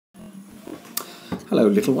Hello,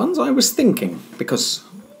 little ones. I was thinking, because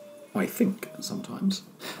I think sometimes.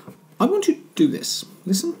 I want you to do this.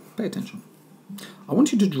 Listen, pay attention. I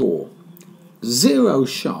want you to draw 0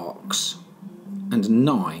 sharks and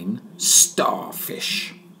 9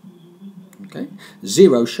 starfish. Okay?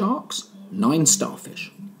 0 sharks, 9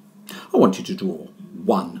 starfish. I want you to draw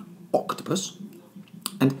 1 octopus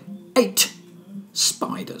and 8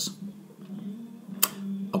 spiders.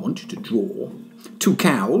 I want you to draw 2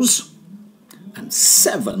 cows and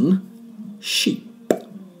 7 sheep.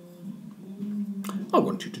 I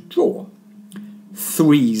want you to draw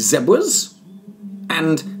 3 zebras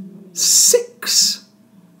and 6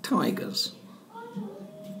 tigers.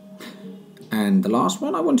 And the last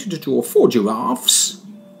one, I want you to draw 4 giraffes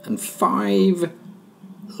and 5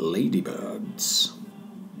 ladybirds.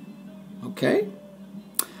 Okay?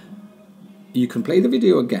 You can play the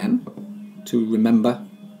video again to remember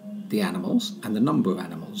the animals and the number of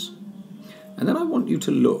animals. And then I want you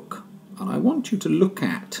to look, and I want you to look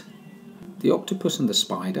at the octopus and the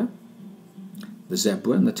spider, the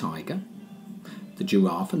zebra and the tiger, the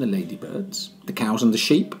giraffe and the ladybirds, the cows and the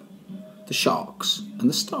sheep, the sharks and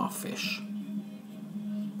the starfish.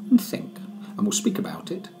 And think, and we'll speak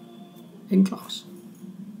about it in class.